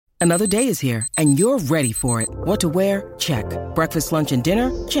Another day is here, and you're ready for it. What to wear? Check. Breakfast, lunch, and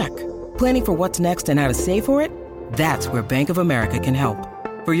dinner? Check. Planning for what's next and how to save for it? That's where Bank of America can help.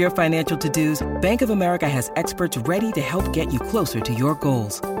 For your financial to-dos, Bank of America has experts ready to help get you closer to your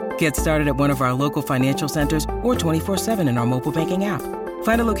goals. Get started at one of our local financial centers or 24/7 in our mobile banking app.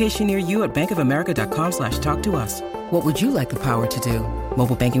 Find a location near you at bankofamerica.com/talktous. What would you like the power to do?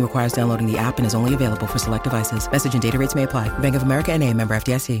 Mobile banking requires downloading the app and is only available for select devices. Message and data rates may apply. Bank of America N.A., member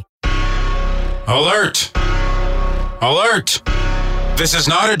FDIC. Alert! Alert! This is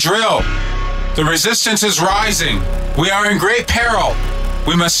not a drill. The resistance is rising. We are in great peril.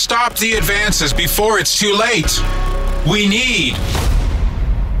 We must stop the advances before it's too late. We need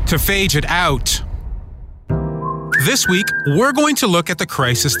to phage it out. This week, we're going to look at the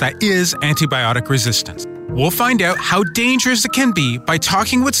crisis that is antibiotic resistance. We'll find out how dangerous it can be by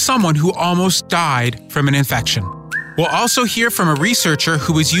talking with someone who almost died from an infection. We'll also hear from a researcher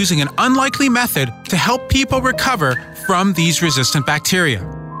who is using an unlikely method to help people recover from these resistant bacteria: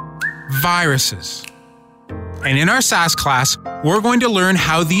 viruses. And in our SAS class, we're going to learn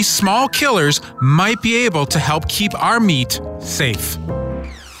how these small killers might be able to help keep our meat safe.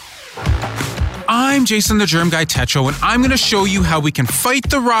 I'm Jason the Germ Guy Techo, and I'm going to show you how we can fight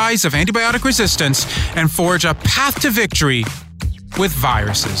the rise of antibiotic resistance and forge a path to victory with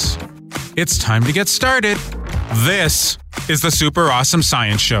viruses. It's time to get started. This is the Super Awesome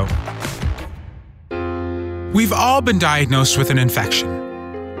Science Show. We've all been diagnosed with an infection.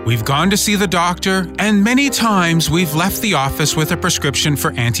 We've gone to see the doctor, and many times we've left the office with a prescription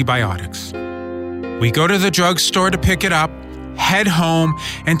for antibiotics. We go to the drugstore to pick it up, head home,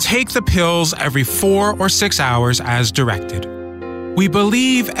 and take the pills every 4 or 6 hours as directed. We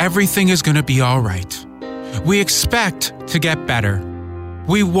believe everything is going to be all right. We expect to get better.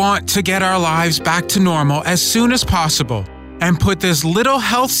 We want to get our lives back to normal as soon as possible and put this little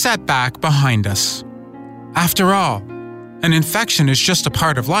health setback behind us. After all, an infection is just a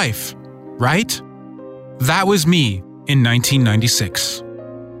part of life, right? That was me in 1996.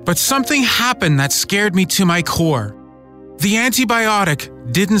 But something happened that scared me to my core. The antibiotic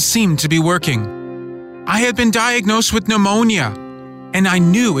didn't seem to be working. I had been diagnosed with pneumonia, and I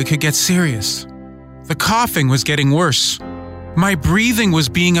knew it could get serious. The coughing was getting worse. My breathing was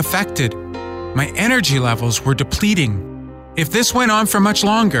being affected. My energy levels were depleting. If this went on for much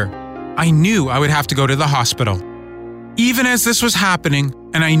longer, I knew I would have to go to the hospital. Even as this was happening,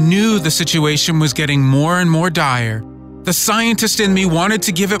 and I knew the situation was getting more and more dire, the scientist in me wanted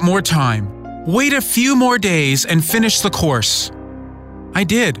to give it more time, wait a few more days, and finish the course. I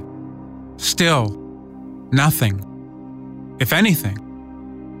did. Still, nothing. If anything,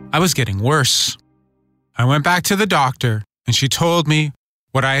 I was getting worse. I went back to the doctor, and she told me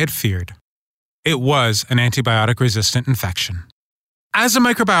what I had feared. It was an antibiotic-resistant infection. As a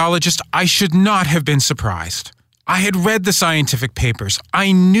microbiologist, I should not have been surprised. I had read the scientific papers.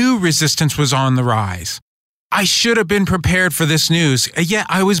 I knew resistance was on the rise. I should have been prepared for this news, yet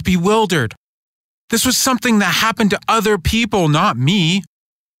I was bewildered. This was something that happened to other people, not me.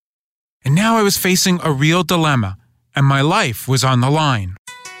 And now I was facing a real dilemma, and my life was on the line.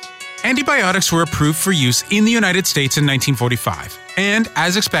 Antibiotics were approved for use in the United States in 1945, and,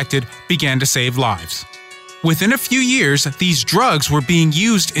 as expected, began to save lives. Within a few years, these drugs were being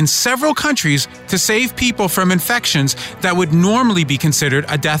used in several countries to save people from infections that would normally be considered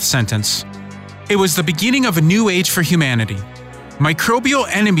a death sentence. It was the beginning of a new age for humanity. Microbial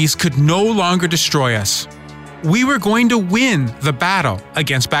enemies could no longer destroy us. We were going to win the battle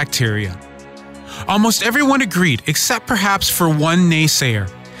against bacteria. Almost everyone agreed, except perhaps for one naysayer.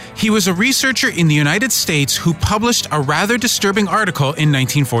 He was a researcher in the United States who published a rather disturbing article in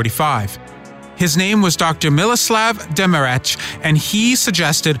 1945. His name was Dr. Miloslav Demirec, and he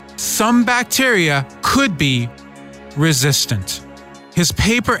suggested some bacteria could be resistant. His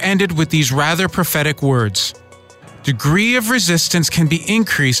paper ended with these rather prophetic words: "Degree of resistance can be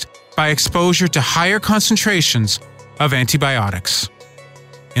increased by exposure to higher concentrations of antibiotics."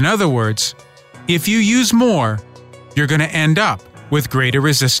 In other words, if you use more, you're going to end up with greater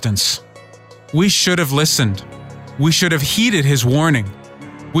resistance. We should have listened. We should have heeded his warning.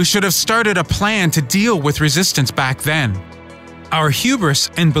 We should have started a plan to deal with resistance back then. Our hubris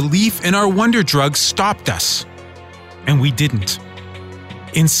and belief in our wonder drugs stopped us. And we didn't.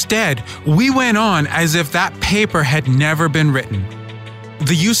 Instead, we went on as if that paper had never been written.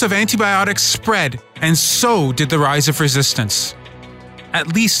 The use of antibiotics spread, and so did the rise of resistance.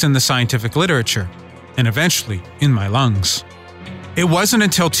 At least in the scientific literature, and eventually in my lungs. It wasn't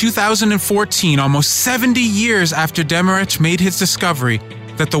until 2014, almost 70 years after Demirec made his discovery,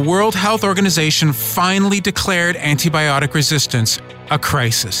 that the World Health Organization finally declared antibiotic resistance a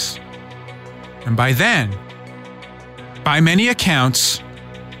crisis. And by then, by many accounts,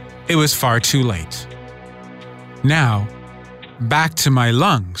 it was far too late. Now, back to my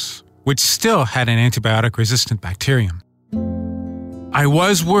lungs, which still had an antibiotic-resistant bacterium. I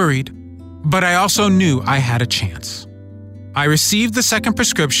was worried, but I also knew I had a chance. I received the second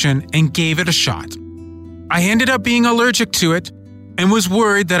prescription and gave it a shot. I ended up being allergic to it and was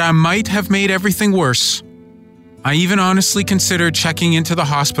worried that I might have made everything worse. I even honestly considered checking into the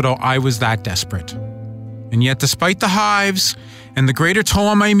hospital. I was that desperate. And yet, despite the hives and the greater toll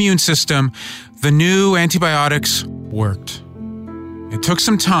on my immune system, the new antibiotics worked. It took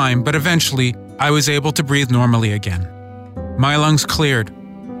some time, but eventually I was able to breathe normally again. My lungs cleared.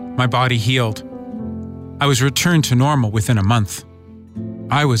 My body healed. I was returned to normal within a month.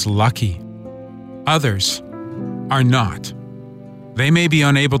 I was lucky. Others are not. They may be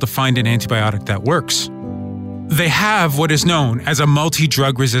unable to find an antibiotic that works. They have what is known as a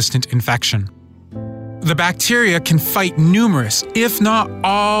multi-drug resistant infection. The bacteria can fight numerous, if not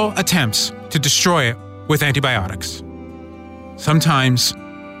all, attempts to destroy it with antibiotics. Sometimes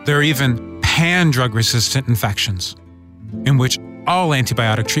there are even pan-drug resistant infections, in which all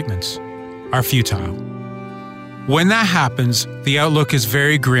antibiotic treatments are futile. When that happens, the outlook is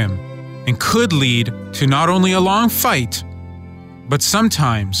very grim and could lead to not only a long fight, but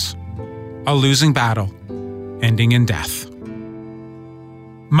sometimes a losing battle, ending in death.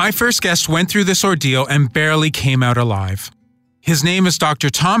 My first guest went through this ordeal and barely came out alive. His name is Dr.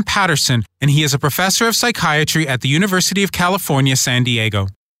 Tom Patterson, and he is a professor of psychiatry at the University of California, San Diego.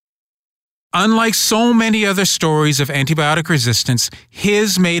 Unlike so many other stories of antibiotic resistance,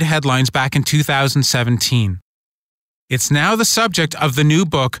 his made headlines back in 2017. It's now the subject of the new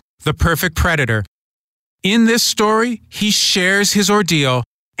book, The Perfect Predator. In this story, he shares his ordeal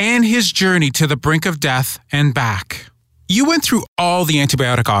and his journey to the brink of death and back. You went through all the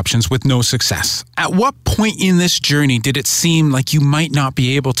antibiotic options with no success. At what point in this journey did it seem like you might not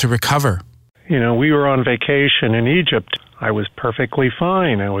be able to recover? You know, we were on vacation in Egypt. I was perfectly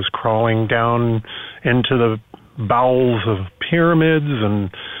fine. I was crawling down into the bowels of pyramids and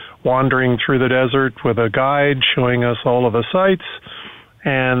wandering through the desert with a guide showing us all of the sights.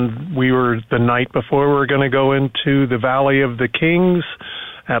 And we were, the night before, we were going to go into the Valley of the Kings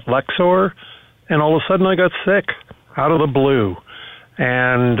at Luxor. And all of a sudden I got sick out of the blue.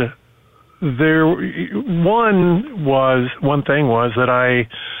 And one thing was that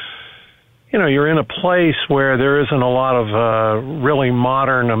you're in a place where there isn't a lot of really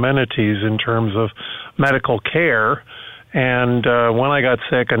modern amenities in terms of medical care. And when I got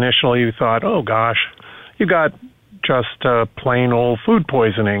sick, initially you thought, oh gosh, you got just plain old food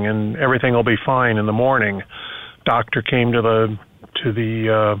poisoning and everything will be fine in the morning. Doctor came to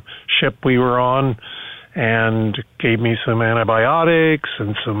the ship we were on and gave me some antibiotics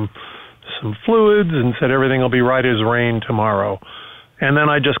and some fluids and said everything will be right as rain tomorrow. And then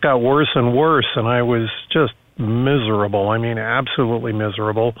I just got worse and worse, and I was just miserable. I mean, absolutely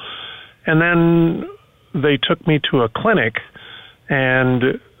miserable. And then they took me to a clinic,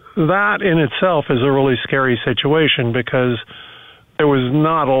 and that in itself is a really scary situation because there was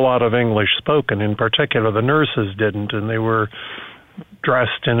not a lot of English spoken. In particular, the nurses didn't, and they were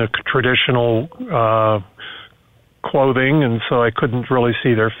dressed in a traditional clothing, and so I couldn't really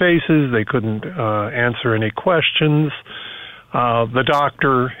see their faces. They couldn't answer any questions. The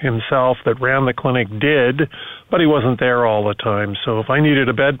doctor himself that ran the clinic did, but he wasn't there all the time. So if I needed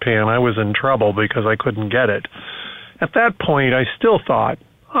a bedpan, I was in trouble because I couldn't get it. At that point, I still thought,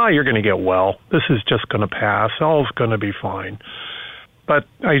 you're going to get well. This is just going to pass. All's going to be fine. But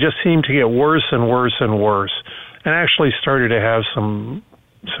I just seemed to get worse and worse and worse, and actually started to have some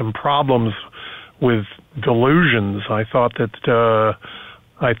problems with delusions. I thought that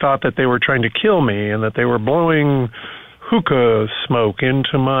they were trying to kill me and that they were blowing hookah smoke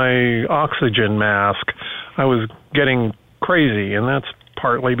into my oxygen mask. I was getting crazy, and that's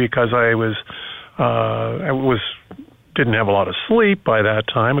partly because I didn't have a lot of sleep by that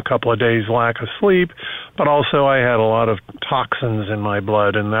time, a couple of days lack of sleep, but also I had a lot of toxins in my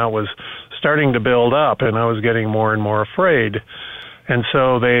blood, and that was starting to build up, and I was getting more and more afraid. And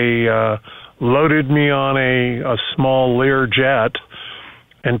so they loaded me on a small Lear jet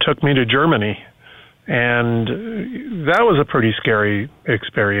and took me to Germany. And that was a pretty scary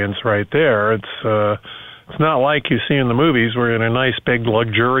experience right there. It's not like you see in the movies where you're in a nice big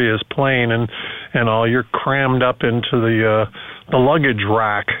luxurious plane and all you're crammed up into the luggage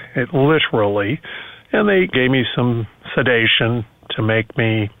rack, literally. And they gave me some sedation to make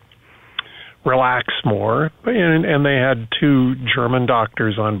me relax more. And they had 2 German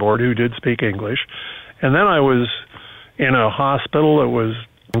doctors on board who did speak English. And then I was in a hospital. It was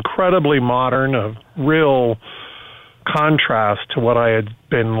incredibly modern, a real contrast to what I had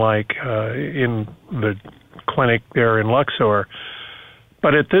been like in the clinic there in Luxor.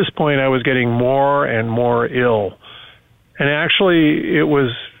 But at this point, I was getting more and more ill. And actually, it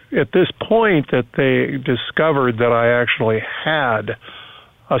was at this point that they discovered that I actually had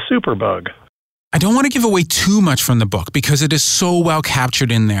a superbug. I don't want to give away too much from the book because it is so well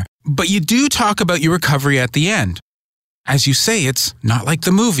captured in there. But you do talk about your recovery at the end. As you say, it's not like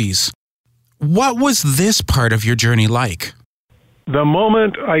the movies. What was this part of your journey like? The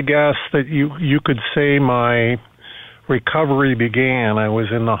moment, I guess, that you could say my recovery began, I was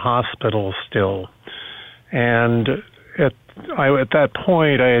in the hospital still. And at that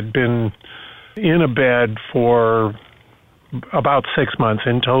point, I had been in a bed for about 6 months.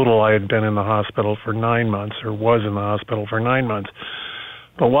 In total, I had been in the hospital for 9 months, or was in the hospital for 9 months.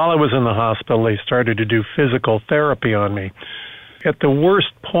 But while I was in the hospital, they started to do physical therapy on me. At the worst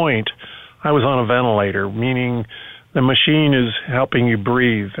point, I was on a ventilator, meaning the machine is helping you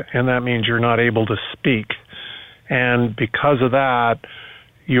breathe, and that means you're not able to speak. And because of that,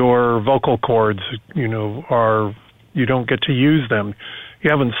 your vocal cords, you don't get to use them.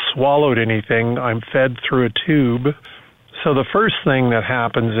 You haven't swallowed anything. I'm fed through a tube. So the first thing that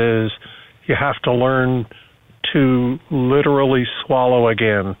happens is you have to learn to literally swallow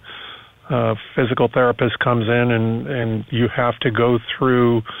again. A physical therapist comes in and you have to go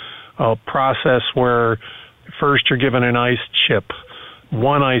through a process where first you're given an ice chip,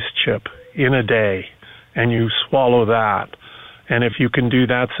 one ice chip in a day, and you swallow that. And if you can do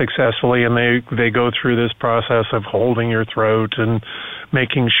that successfully, and they go through this process of holding your throat and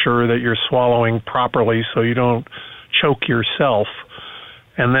making sure that you're swallowing properly so you don't choke yourself.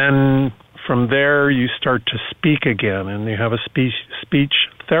 And then from there, you start to speak again, and you have a speech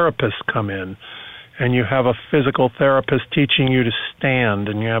therapist come in, and you have a physical therapist teaching you to stand,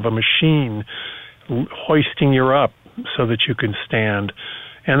 and you have a machine hoisting you up so that you can stand.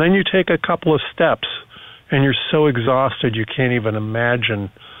 And then you take a couple of steps, and you're so exhausted you can't even imagine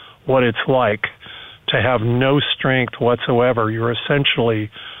what it's like to have no strength whatsoever. You're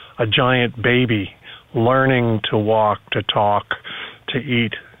essentially a giant baby learning to walk, to talk, to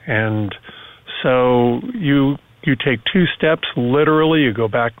eat. And so you take 2 steps, literally, you go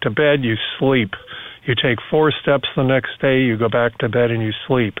back to bed, you sleep. You take 4 steps the next day, you go back to bed and you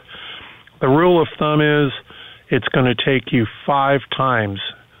sleep. The rule of thumb is it's going to take you 5 times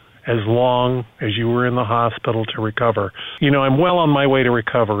as long as you were in the hospital to recover. I'm well on my way to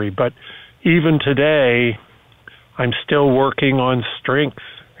recovery, but even today, I'm still working on strength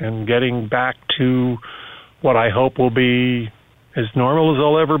and getting back to what I hope will be as normal as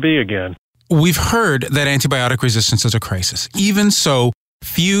I'll ever be again. We've heard that antibiotic resistance is a crisis. Even so,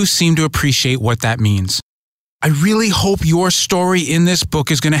 few seem to appreciate what that means. I really hope your story in this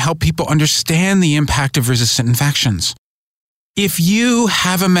book is going to help people understand the impact of resistant infections. If you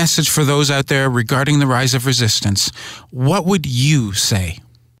have a message for those out there regarding the rise of resistance, what would you say?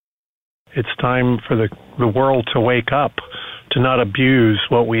 It's time for the world to wake up, to not abuse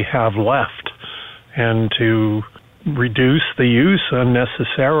what we have left, and to reduce the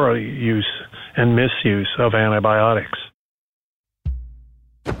unnecessary use and misuse of antibiotics.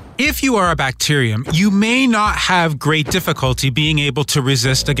 If you are a bacterium, you may not have great difficulty being able to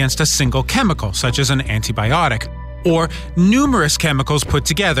resist against a single chemical, such as an antibiotic, or numerous chemicals put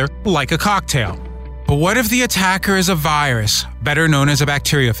together, like a cocktail. But what if the attacker is a virus, better known as a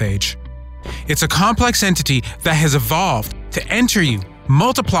bacteriophage? It's a complex entity that has evolved to enter you,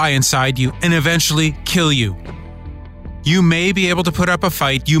 multiply inside you, and eventually kill you. You may be able to put up a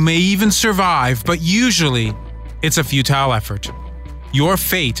fight, you may even survive, but usually it's a futile effort. Your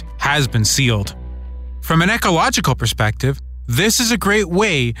fate has been sealed. From an ecological perspective, this is a great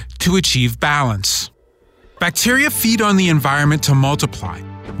way to achieve balance. Bacteria feed on the environment to multiply,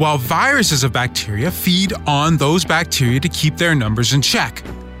 while viruses of bacteria feed on those bacteria to keep their numbers in check.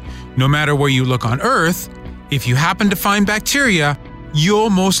 No matter where you look on Earth, if you happen to find bacteria, you'll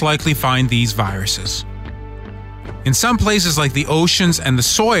most likely find these viruses. In some places like the oceans and the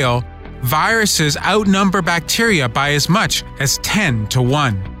soil, viruses outnumber bacteria by as much as 10 to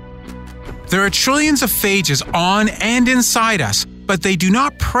 1. There are trillions of phages on and inside us, but they do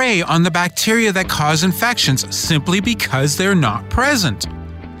not prey on the bacteria that cause infections simply because they're not present.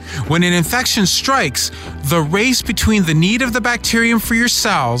 When an infection strikes, the race between the need of the bacterium for your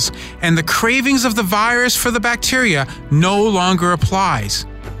cells and the cravings of the virus for the bacteria no longer applies,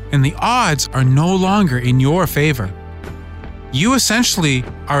 and the odds are no longer in your favor. You essentially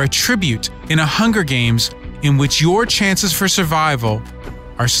are a tribute in a Hunger Games in which your chances for survival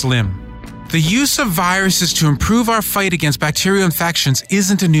are slim. The use of viruses to improve our fight against bacterial infections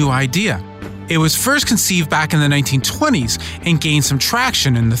isn't a new idea. It was first conceived back in the 1920s and gained some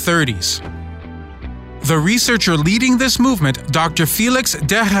traction in the 30s. The researcher leading this movement, Dr. Félix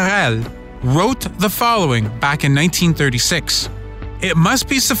Deherelle, wrote the following back in 1936. It must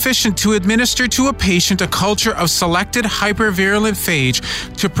be sufficient to administer to a patient a culture of selected hypervirulent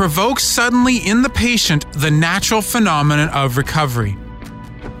phage to provoke suddenly in the patient the natural phenomenon of recovery.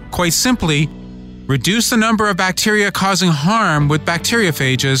 Quite simply, reduce the number of bacteria causing harm with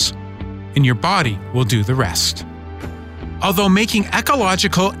bacteriophages, and your body will do the rest. Although making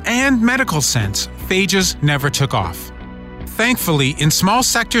ecological and medical sense, phages never took off. Thankfully, in small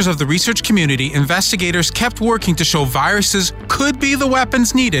sectors of the research community, investigators kept working to show viruses could be the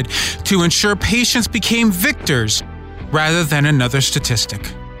weapons needed to ensure patients became victors rather than another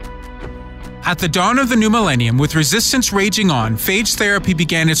statistic. At the dawn of the new millennium, with resistance raging on, phage therapy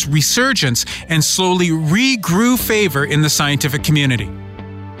began its resurgence and slowly regrew favor in the scientific community.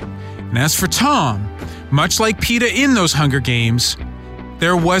 And as for Tom, much like PETA in those Hunger Games,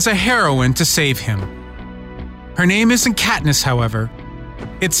 there was a heroine to save him. Her name isn't Katniss, however.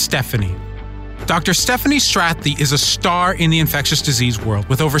 It's Stephanie. Dr. Stephanie Strathdee is a star in the infectious disease world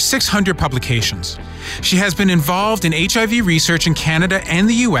with over 600 publications. She has been involved in HIV research in Canada and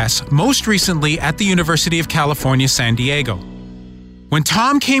the US, most recently at the University of California, San Diego. When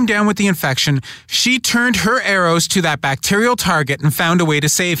Tom came down with the infection, she turned her arrows to that bacterial target and found a way to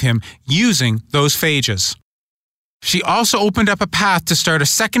save him using those phages. She also opened up a path to start a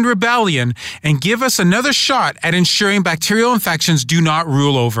second rebellion and give us another shot at ensuring bacterial infections do not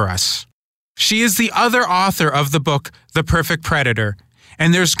rule over us. She is the other author of the book, The Perfect Predator,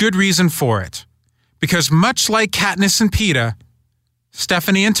 and there's good reason for it. Because much like Katniss and PETA,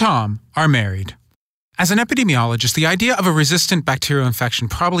 Stephanie and Tom are married. As an epidemiologist, the idea of a resistant bacterial infection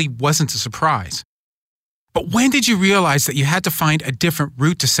probably wasn't a surprise. But when did you realize that you had to find a different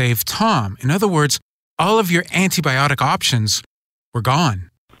route to save Tom? In other words, all of your antibiotic options were gone.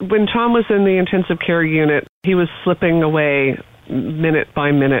 When Tom was in the intensive care unit, he was slipping away minute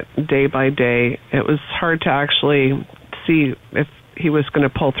by minute, day by day. It was hard to actually see if he was going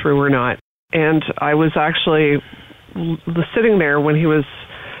to pull through or not. And I was actually sitting there when he was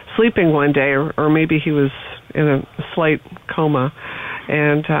sleeping one day, or maybe he was in a slight coma,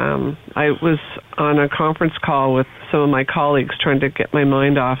 and I was on a conference call with some of my colleagues trying to get my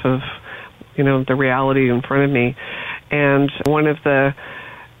mind off of, the reality in front of me. And one of the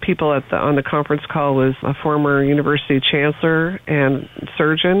people on the conference call was a former university chancellor and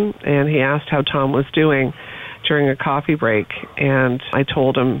surgeon, and he asked how Tom was doing during a coffee break, and I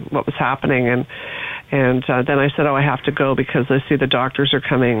told him what was happening, and then I said, I have to go because I see the doctors are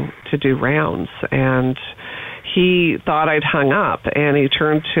coming to do rounds. And he thought I'd hung up, and he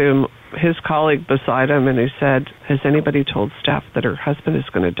turned to his colleague beside him and he said, has anybody told Steph that her husband is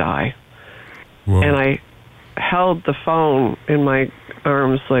going to die? Whoa. And I held the phone in my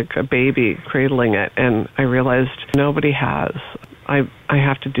arms like a baby, cradling it, and I realized nobody has. I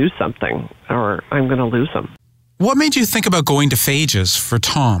have to do something or I'm going to lose him. What made you think about going to phages for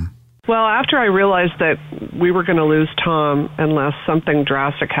Tom? Well, after I realized that we were going to lose Tom unless something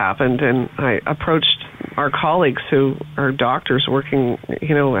drastic happened, and I approached our colleagues who are doctors working, at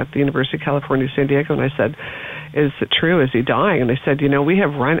the University of California, San Diego, and I said, is it true? Is he dying? And they said, we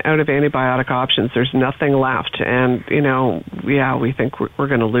have run out of antibiotic options. There's nothing left. And, we think we're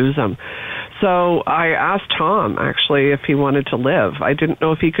going to lose him. So I asked Tom, actually, if he wanted to live. I didn't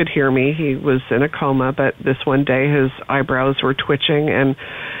know if he could hear me. He was in a coma, but this one day his eyebrows were twitching, and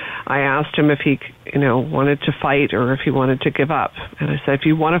I asked him if he, wanted to fight or if he wanted to give up. And I said, if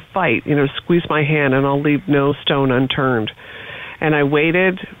you want to fight, squeeze my hand and I'll leave no stone unturned. And I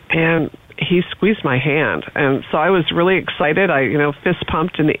waited, and he squeezed my hand. And so I was really excited. I, fist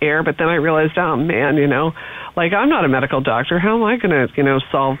pumped in the air, but then I realized, oh man, I'm not a medical doctor. How am I going to,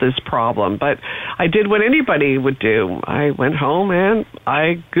 solve this problem? But I did what anybody would do. I went home and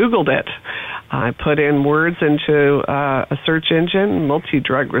I Googled it. I put in words into a search engine,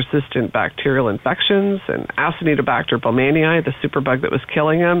 multi-drug resistant bacterial infections and Acinetobacter baumannii, the superbug that was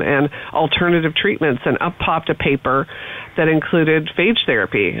killing them, and alternative treatments. And up popped a paper that included phage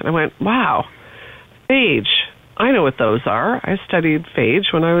therapy. And I went, wow, phage. I know what those are. I studied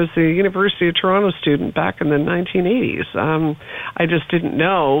phage when I was a University of Toronto student back in the 1980s. I just didn't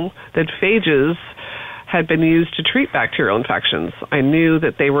know that phages had been used to treat bacterial infections. I knew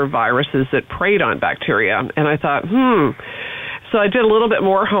that they were viruses that preyed on bacteria, and I thought, So I did a little bit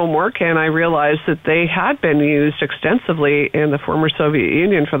more homework, and I realized that they had been used extensively in the former Soviet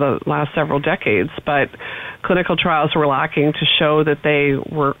Union for the last several decades, but clinical trials were lacking to show that they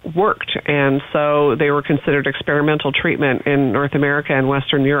worked, and so they were considered experimental treatment in North America and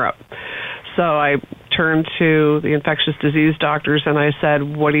Western Europe. So I turned to the infectious disease doctors, and I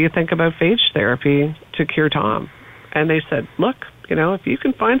said, what do you think about phage therapy to cure Tom? And they said, look, if you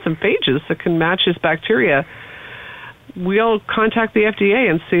can find some phages that can match his bacteria, we'll contact the FDA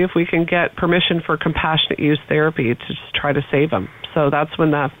and see if we can get permission for compassionate use therapy to just try to save him. So that's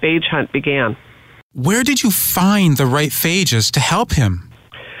when the phage hunt began. Where did you find the right phages to help him?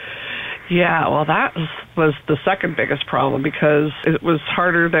 Yeah, well, that was the second biggest problem because it was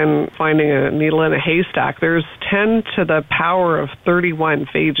harder than finding a needle in a haystack. There's 10 to the power of 31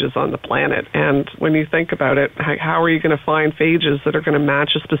 phages on the planet. And when you think about it, how are you going to find phages that are going to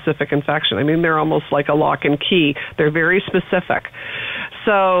match a specific infection? I mean, they're almost like a lock and key. They're very specific.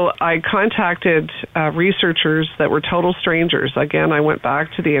 So I contacted researchers that were total strangers. Again, I went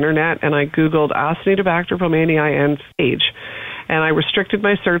back to the internet and I Googled Acinetobacter baumannii and phage. And I restricted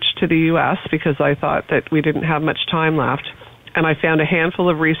my search to the U.S. because I thought that we didn't have much time left. And I found a handful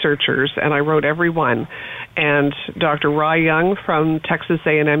of researchers, and I wrote every one. And Dr. Rai Young from Texas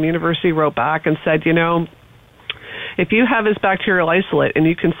A&M University wrote back and said, if you have his bacterial isolate and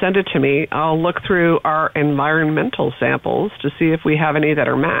you can send it to me, I'll look through our environmental samples to see if we have any that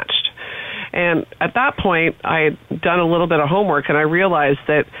are matched. And at that point, I had done a little bit of homework, and I realized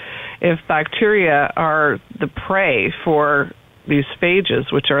that if bacteria are the prey for these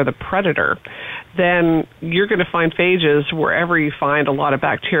phages, which are the predator, then you're going to find phages wherever you find a lot of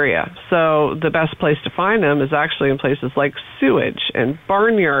bacteria. So the best place to find them is actually in places like sewage and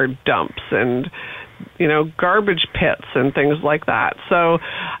barnyard dumps and garbage pits and things like that. So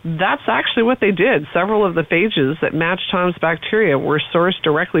that's actually what they did. Several of the phages that matched Tom's bacteria were sourced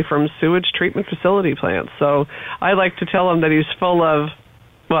directly from sewage treatment facility plants. So I like to tell him that he's full of,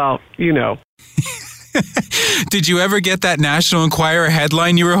 Did you ever get that National Enquirer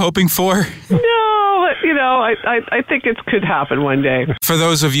headline you were hoping for? No, I think it could happen one day. For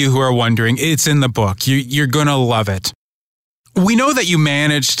those of you who are wondering, it's in the book. You're going to love it. We know that you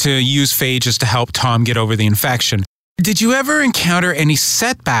managed to use phages to help Tom get over the infection. Did you ever encounter any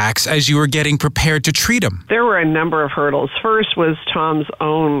setbacks as you were getting prepared to treat him? There were a number of hurdles. First was Tom's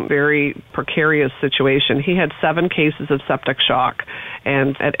own very precarious situation. He had 7 cases of septic shock,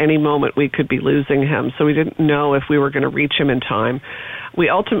 and at any moment we could be losing him, so we didn't know if we were going to reach him in time. We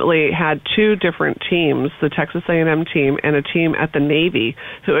ultimately had 2 different teams, the Texas A&M team and a team at the Navy,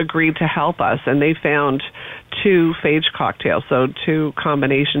 who agreed to help us, and they found 2 phage cocktails, so 2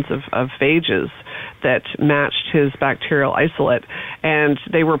 combinations of phages that matched his bacterial isolate, and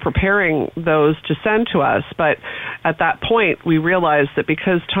they were preparing those to send to us. But at that point, we realized that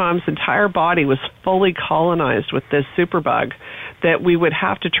because Tom's entire body was fully colonized with this superbug, that we would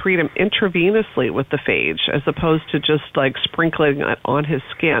have to treat him intravenously with the phage as opposed to just like sprinkling it on his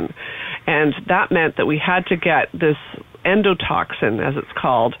skin. And that meant that we had to get this endotoxin, as it's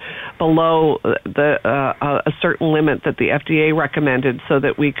called, below a certain limit that the FDA recommended so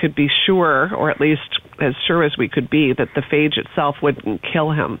that we could be sure, or at least as sure as we could be, that the phage itself wouldn't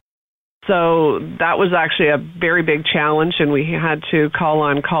kill him. So that was actually a very big challenge, and we had to call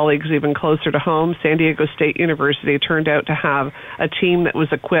on colleagues even closer to home. San Diego State University turned out to have a team that was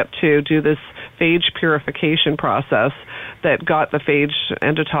equipped to do this phage purification process that got the phage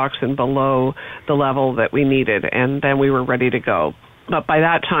endotoxin below the level that we needed, and then we were ready to go. But by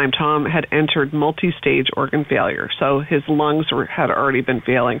that time, Tom had entered multi-stage organ failure. So his lungs had already been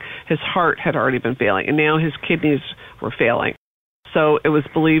failing, his heart had already been failing, and now his kidneys were failing. So it was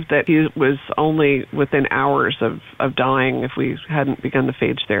believed that he was only within hours of dying if we hadn't begun the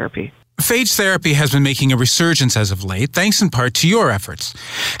phage therapy. Phage therapy has been making a resurgence as of late, thanks in part to your efforts.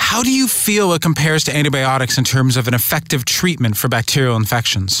 How do you feel it compares to antibiotics in terms of an effective treatment for bacterial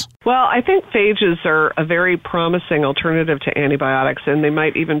infections? Well, I think phages are a very promising alternative to antibiotics, and they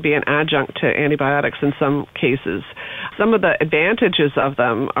might even be an adjunct to antibiotics in some cases. Some of the advantages of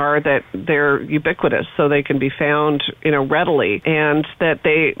them are that they're ubiquitous, so they can be found, readily, and that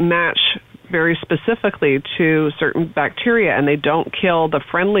they match very specifically to certain bacteria, and they don't kill the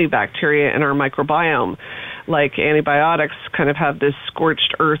friendly bacteria in our microbiome. Like antibiotics kind of have this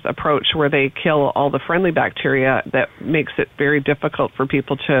scorched earth approach where they kill all the friendly bacteria that makes it very difficult for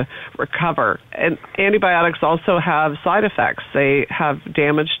people to recover. And antibiotics also have side effects. They have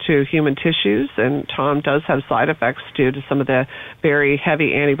damage to human tissues, and Tom does have side effects due to some of the very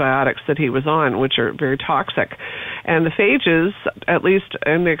heavy antibiotics that he was on, which are very toxic. And the phages, at least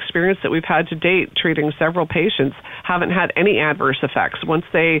in the experience that we've had to date treating several patients, haven't had any adverse effects. Once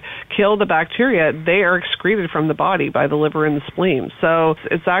they kill the bacteria, they are excreted from the body by the liver and the spleen. So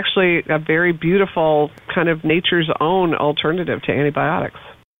it's actually a very beautiful kind of nature's own alternative to antibiotics.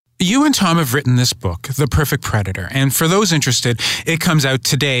 You and Tom have written this book, The Perfect Predator, and for those interested, it comes out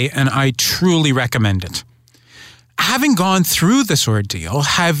today, and I truly recommend it. Having gone through this ordeal,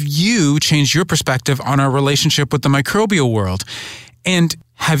 have you changed your perspective on our relationship with the microbial world? And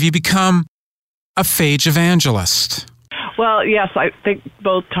have you become a phage evangelist? Well, yes, I think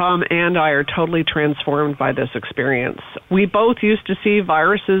both Tom and I are totally transformed by this experience. We both used to see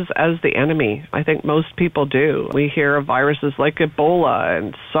viruses as the enemy. I think most people do. We hear of viruses like Ebola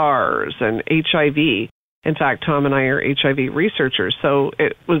and SARS and HIV. In fact, Tom and I are HIV researchers, so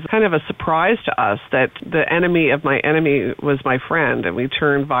it was kind of a surprise to us that the enemy of my enemy was my friend, and we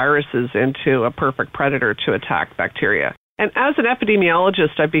turned viruses into a perfect predator to attack bacteria. And as an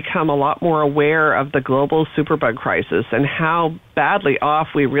epidemiologist, I've become a lot more aware of the global superbug crisis and how badly off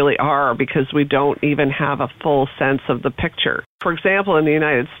we really are because we don't even have a full sense of the picture. For example, in the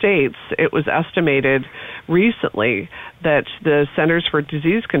United States, it was estimated recently that the Centers for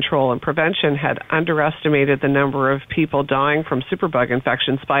Disease Control and Prevention had underestimated the number of people dying from superbug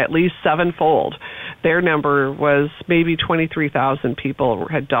infections by at least sevenfold. Their number was maybe 23,000 people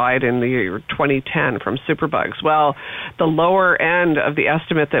had died in the year 2010 from superbugs. Well, the lower end of the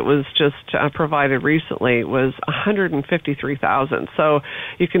estimate that was just provided recently was 153,000. So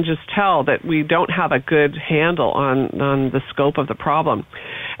you can just tell that we don't have a good handle on the scope of the problem.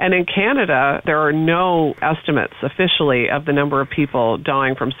 And in Canada, there are no estimates officially of the number of people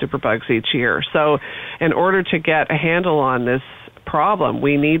dying from superbugs each year. So in order to get a handle on this problem,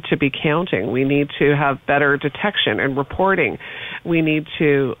 we need to be counting. We need to have better detection and reporting. We need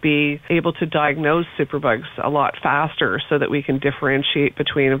to be able to diagnose superbugs a lot faster so that we can differentiate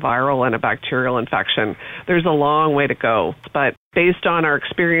between a viral and a bacterial infection. There's a long way to go, but based on our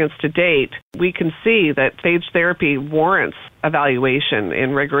experience to date, we can see that phage therapy warrants evaluation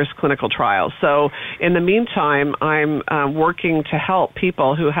in rigorous clinical trials. So in the meantime, I'm working to help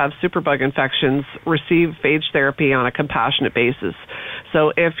people who have superbug infections receive phage therapy on a compassionate basis.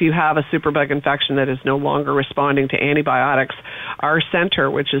 So if you have a superbug infection that is no longer responding to antibiotics, our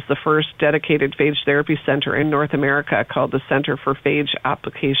center, which is the first dedicated phage therapy center in North America called the Center for Phage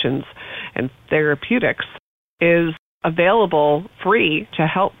Applications and Therapeutics, is available free to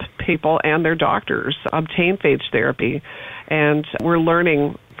help people and their doctors obtain phage therapy. And we're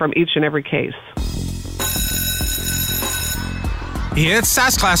learning from each and every case. It's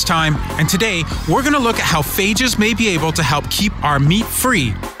SAS Class time, and today we're going to look at how phages may be able to help keep our meat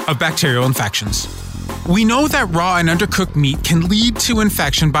free of bacterial infections. We know that raw and undercooked meat can lead to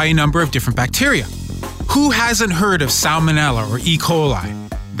infection by a number of different bacteria. Who hasn't heard of Salmonella or E. coli?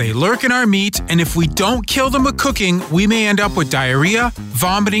 They lurk in our meat, and if we don't kill them with cooking, we may end up with diarrhea,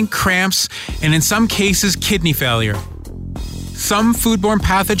 vomiting, cramps, and in some cases, kidney failure. Some foodborne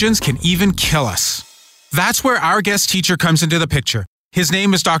pathogens can even kill us. That's where our guest teacher comes into the picture. His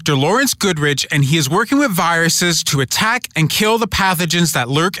name is Dr. Lawrence Goodridge, and he is working with viruses to attack and kill the pathogens that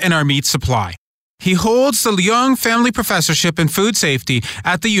lurk in our meat supply. He holds the Leung Family Professorship in Food Safety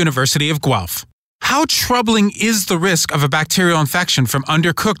at the University of Guelph. How troubling is the risk of a bacterial infection from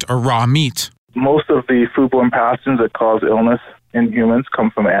undercooked or raw meat? Most of the foodborne pathogens that cause illness in humans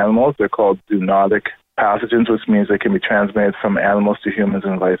come from animals. They're called zoonotic pathogens, which means they can be transmitted from animals to humans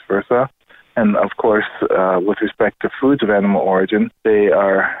and vice versa. And of course, with respect to foods of animal origin, they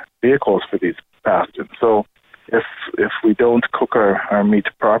are vehicles for these pathogens. So if we don't cook our meat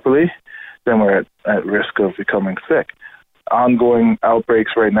properly, then we're at risk of becoming sick. Ongoing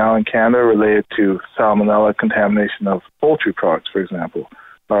outbreaks right now in Canada related to salmonella contamination of poultry products, for example,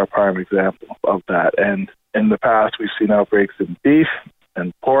 are a prime example of that. And in the past, we've seen outbreaks in beef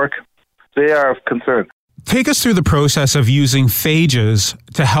and pork. They are of concern. Take us through the process of using phages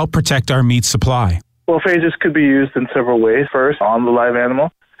to help protect our meat supply. Well, phages could be used in several ways. First, on the live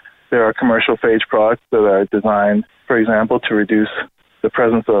animal, there are commercial phage products that are designed, for example, to reduce the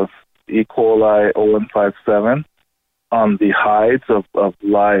presence of E. coli 0157 on the hides of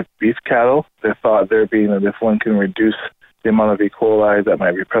live beef cattle. They're thought there being that if one can reduce the amount of E. coli that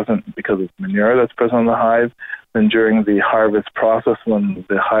might be present because of manure that's present on the hide, then during the harvest process, when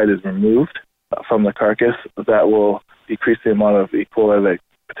the hide is removed from the carcass, that will decrease the amount of E. coli that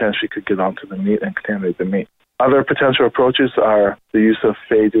potentially could get onto the meat and contaminate the meat. Other potential approaches are the use of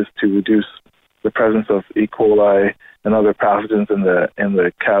phages to reduce the presence of E. coli and other pathogens in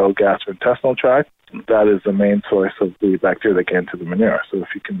the cattle gastrointestinal tract. That is the main source of the bacteria that get into the manure. So if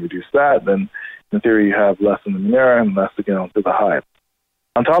you can reduce that, then in theory, you have less in the manure and less to get onto the hive.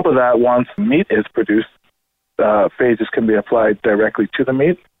 On top of that, once meat is produced, phages can be applied directly to the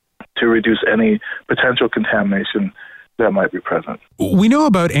meat to reduce any potential contamination that might be present. We know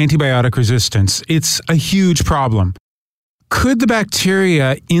about antibiotic resistance. It's a huge problem. Could the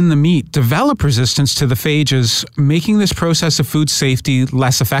bacteria in the meat develop resistance to the phages, making this process of food safety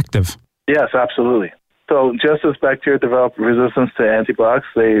less effective? Yes, absolutely. So just as bacteria develop resistance to antibiotics,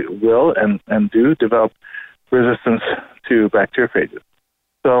 they will and do develop resistance to bacteriophages.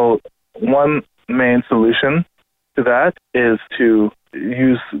 So one main solution to that is to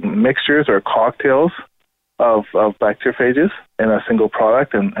use mixtures or cocktails of bacteriophages in a single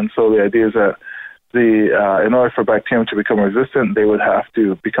product. And so the idea is that in order for bacterium to become resistant, they would have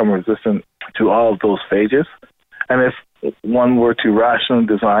to become resistant to all of those phages. And if one were to rationally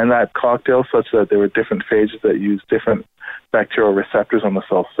design that cocktail such that there were different phages that use different bacterial receptors on the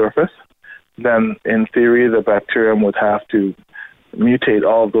cell surface, then in theory the bacterium would have to mutate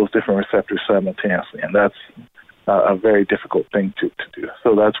all of those different receptors simultaneously. And that's a very difficult thing to do.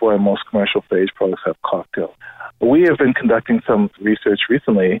 So that's why most commercial phage products have cocktails. We have been conducting some research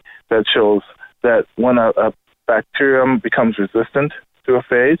recently that shows that when a bacterium becomes resistant to a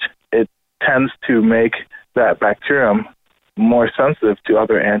phage, it tends to make that bacterium more sensitive to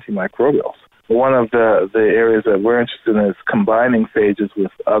other antimicrobials. One of the areas that we're interested in is combining phages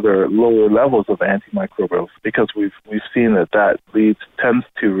with other lower levels of antimicrobials, because we've seen that tends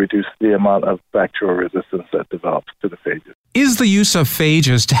to reduce the amount of bacterial resistance that develops to the phages. Is the use of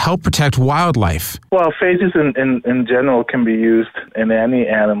phages to help protect wildlife? Well, phages in general can be used in any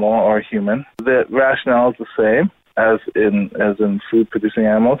animal or human. The rationale is the same as in food-producing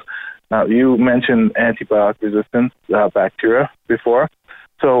animals. Now, you mentioned antibiotic-resistant bacteria before.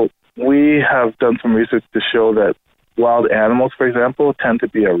 So we have done some research to show that wild animals, for example, tend to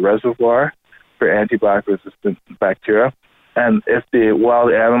be a reservoir for antibiotic-resistant bacteria. And if the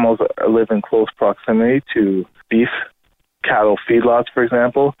wild animals live in close proximity to beef, cattle feedlots, for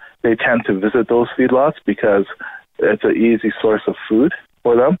example, they tend to visit those feedlots because it's an easy source of food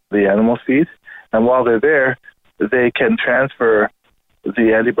for them, the animal feed. And while they're there, they can transfer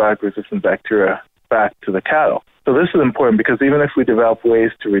the antibiotic-resistant bacteria back to the cattle. So this is important because even if we develop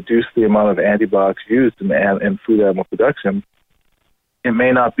ways to reduce the amount of antibiotics used in food animal production, it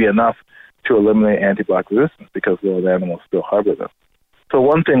may not be enough to eliminate antibiotic resistance because wild animals still harbor them. So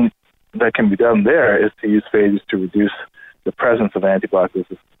one thing that can be done there is to use phages to reduce the presence of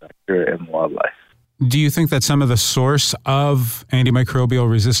antibiotic-resistant bacteria in wildlife. Do you think that some of the source of antimicrobial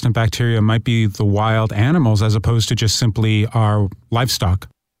resistant bacteria might be the wild animals as opposed to just simply our livestock?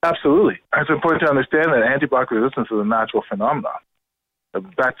 Absolutely. It's important to understand that antibiotic resistance is a natural phenomenon. The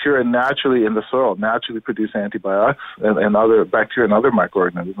bacteria naturally in the soil naturally produce antibiotics, and other bacteria and other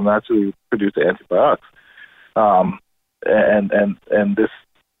microorganisms naturally produce antibiotics. And this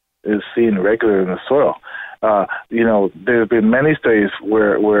is seen regularly in the soil. There have been many studies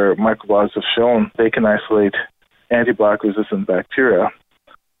where microbiologists have shown they can isolate antibiotic-resistant bacteria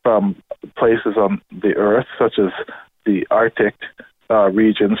from places on the Earth, such as the Arctic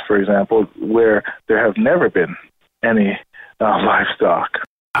regions, for example, where there have never been any livestock.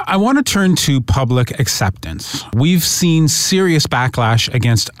 I want to turn to public acceptance. We've seen serious backlash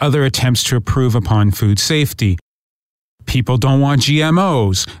against other attempts to improve upon food safety. People don't want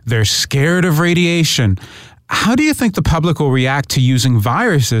GMOs. They're scared of radiation. How do you think the public will react to using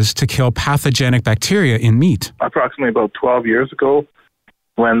viruses to kill pathogenic bacteria in meat? Approximately about 12 years ago,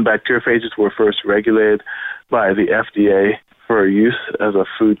 when bacteriophages were first regulated by the FDA for use as a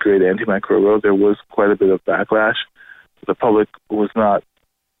food-grade antimicrobial, there was quite a bit of backlash. The public was not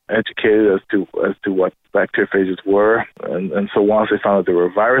educated as to what bacteriophages were, and so once they found out there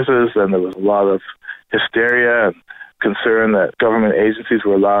were viruses, then there was a lot of hysteria and concern that government agencies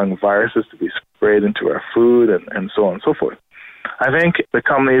were allowing viruses to be sprayed into our food and so on and so forth. I think the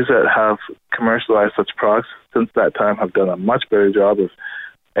companies that have commercialized such products since that time have done a much better job of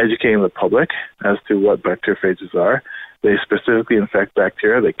educating the public as to what bacteriophages are. They specifically infect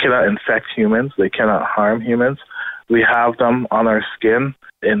bacteria. They cannot infect humans. They cannot harm humans. We have them on our skin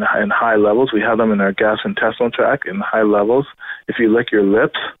in high levels. We have them in our gastrointestinal tract in high levels. If you lick your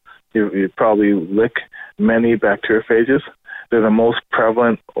lips, you probably lick many bacteriophages. They're the most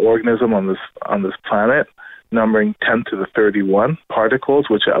prevalent organism on this planet, numbering 10 to the 31 particles,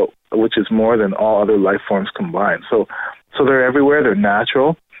 which is more than all other life forms combined. So they're everywhere. They're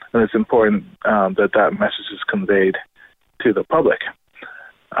natural, and it's important that message is conveyed to the public.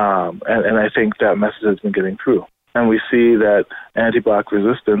 And I think that message has been getting through. And we see that antibiotic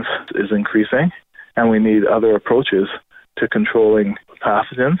resistance is increasing, and we need other approaches to controlling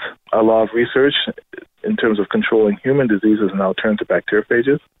pathogens. A lot of research in terms of controlling human diseases now turned to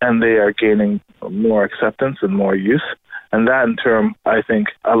bacteriophages, and they are gaining more acceptance and more use. And that, in turn, I think,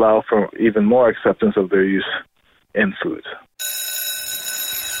 allow for even more acceptance of their use in foods.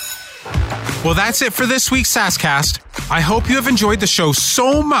 Well, that's it for this week's SassCast. I hope you have enjoyed the show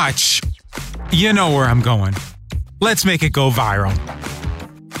so much. You know where I'm going. Let's make it go viral.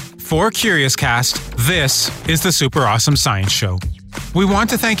 For Curious Cast, this is the Super Awesome Science Show. We want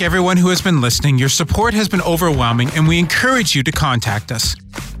to thank everyone who has been listening. Your support has been overwhelming, and we encourage you to contact us.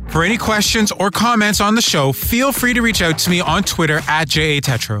 For any questions or comments on the show, feel free to reach out to me on Twitter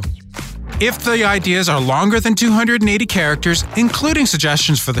 @JATetro. If the ideas are longer than 280 characters, including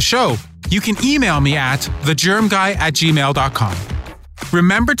suggestions for the show, you can email me at thegermguy@gmail.com.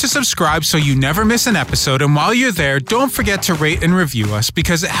 Remember to subscribe so you never miss an episode, and while you're there, don't forget to rate and review us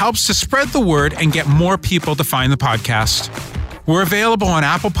because it helps to spread the word and get more people to find the podcast. We're available on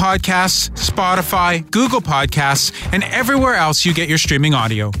Apple Podcasts, Spotify, Google Podcasts, and everywhere else you get your streaming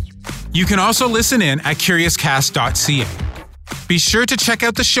audio. You can also listen in at curiouscast.ca. Be sure to check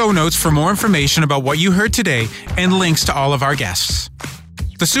out the show notes for more information about what you heard today and links to all of our guests.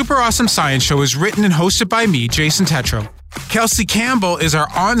 The Super Awesome Science Show is written and hosted by me, Jason Tetro. Kelsey Campbell is our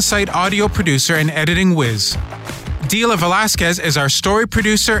on-site audio producer and editing whiz. Dila Velasquez is our story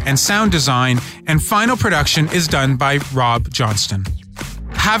producer and sound design, and final production is done by Rob Johnston.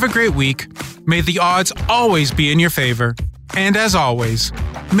 Have a great week. May the odds always be in your favor. And as always,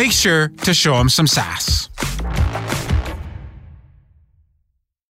 make sure to show them some sass.